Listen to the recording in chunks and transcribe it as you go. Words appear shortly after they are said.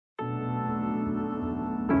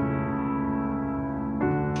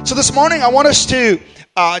So this morning I want us to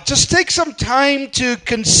just take some time to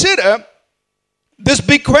consider this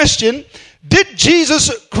big question. Did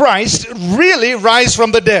Jesus Christ really rise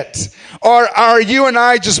from the dead? Or are you and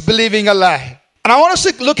I just believing a lie? And I want us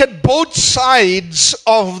to look at both sides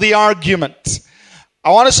of the argument.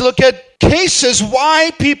 I want us to look at cases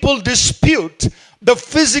why people dispute the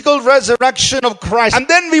physical resurrection of Christ. And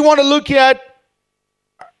then we want to look at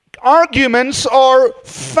arguments or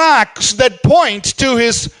facts that point to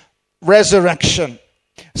his resurrection.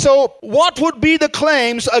 So what would be the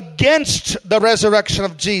claims against the resurrection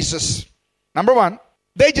of Jesus? Number one,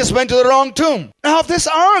 they just went to the wrong tomb. Now this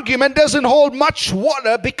argument doesn't hold much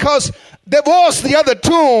water because there was the other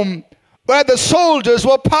tomb where the soldiers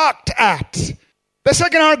were parked at. The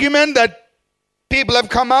second argument that people have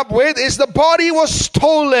come up with is the body was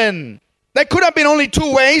stolen. There could have been only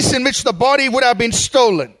two ways in which the body would have been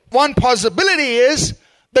stolen. One possibility is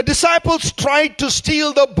the disciples tried to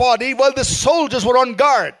steal the body while the soldiers were on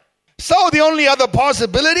guard. So the only other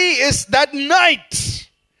possibility is that night,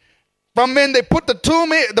 from when they put the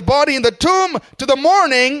body in the tomb to the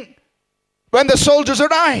morning when the soldiers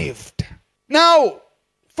arrived. Now,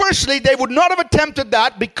 firstly, they would not have attempted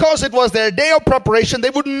that because it was their day of preparation.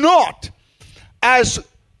 They would not, as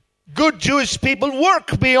good Jewish people,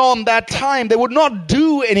 work beyond that time. They would not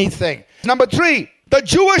do anything. Number three, the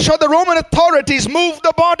Jewish or the Roman authorities moved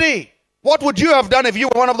the body. What would you have done if you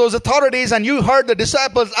were one of those authorities and you heard the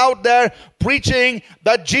disciples out there preaching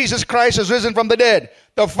that Jesus Christ has risen from the dead?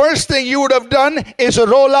 The first thing you would have done is to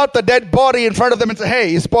roll out the dead body in front of them and say,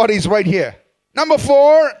 hey, his body's right here. Number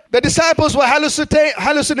four, the disciples were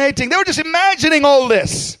hallucinating. They were just imagining all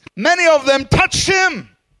this. Many of them touched him.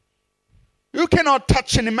 You cannot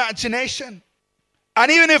touch an imagination.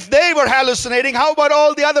 And even if they were hallucinating, how about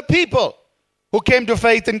all the other people who came to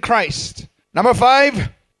faith in Christ? Number five,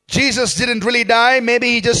 Jesus didn't really die.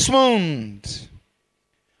 Maybe he just swooned.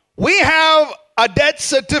 We have a death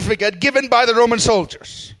certificate given by the Roman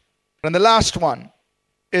soldiers. And the last one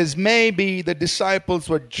is maybe the disciples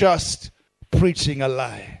were just preaching a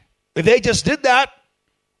lie. If they just did that,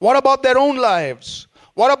 what about their own lives?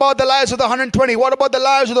 What about the lives of the 120? What about the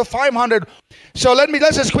lives of the 500? So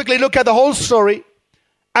let's just quickly look at the whole story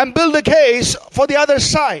and build a case for the other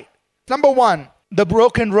side. Number one, the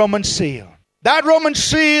broken Roman seal. That Roman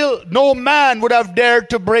seal, no man would have dared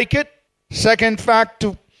to break it. Second fact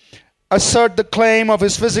to assert the claim of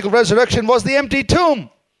his physical resurrection was the empty tomb.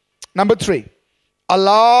 Number three, a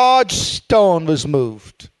large stone was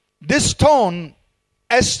moved. This stone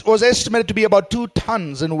was estimated to be about 2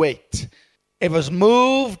 tons in weight. It was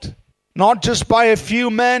moved not just by a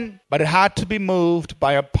few men, but it had to be moved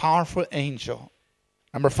by a powerful angel.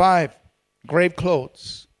 Number five, grave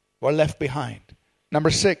clothes were left behind.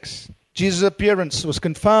 Number six, Jesus' appearance was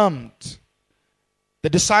confirmed. The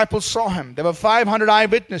disciples saw him. There were 500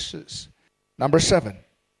 eyewitnesses. Number seven,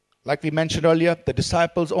 like we mentioned earlier, the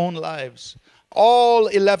disciples' own lives. All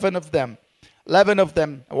 11 of them,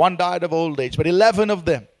 one died of old age, but 11 of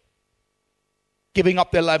them giving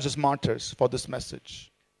up their lives as martyrs for this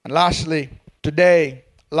message. And lastly, today,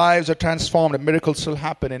 lives are transformed and miracles still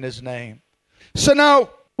happen in his name. So now,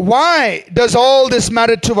 why does all this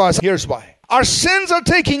matter to us? Here's why. Our sins are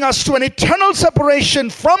taking us to an eternal separation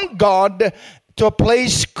from God, to a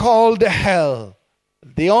place called hell.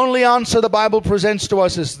 The only answer the Bible presents to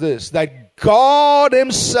us is this, that God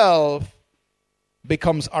himself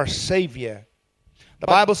becomes our Savior. The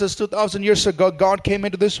Bible says 2,000 years ago, God came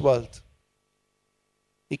into this world.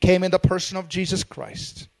 He came in the person of Jesus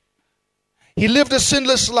Christ. He lived a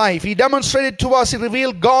sinless life. He demonstrated to us, he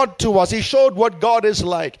revealed God to us. He showed what God is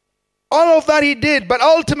like. All of that he did, but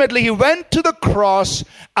ultimately he went to the cross,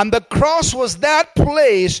 and the cross was that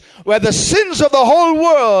place where the sins of the whole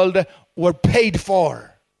world were paid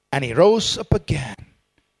for. And he rose up again,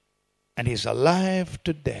 and he's alive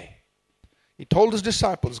today. He told his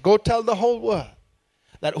disciples, go tell the whole world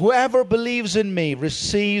that whoever believes in me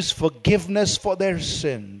receives forgiveness for their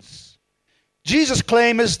sins. Jesus'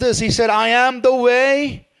 claim is this. He said, I am the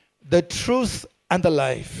way, the truth, and the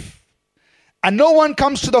life. And no one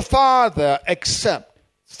comes to the Father except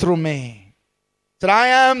through me. That I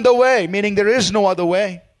am the way, meaning there is no other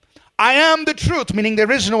way. I am the truth, meaning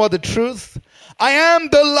there is no other truth. I am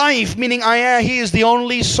the life, meaning he is the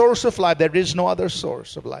only source of life. There is no other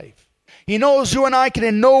source of life. He knows you and I can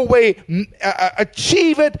in no way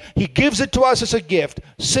achieve it. He gives it to us as a gift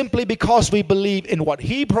simply because we believe in what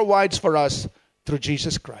he provides for us through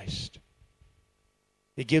Jesus Christ.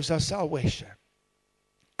 He gives us salvation.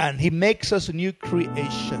 And he makes us a new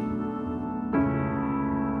creation.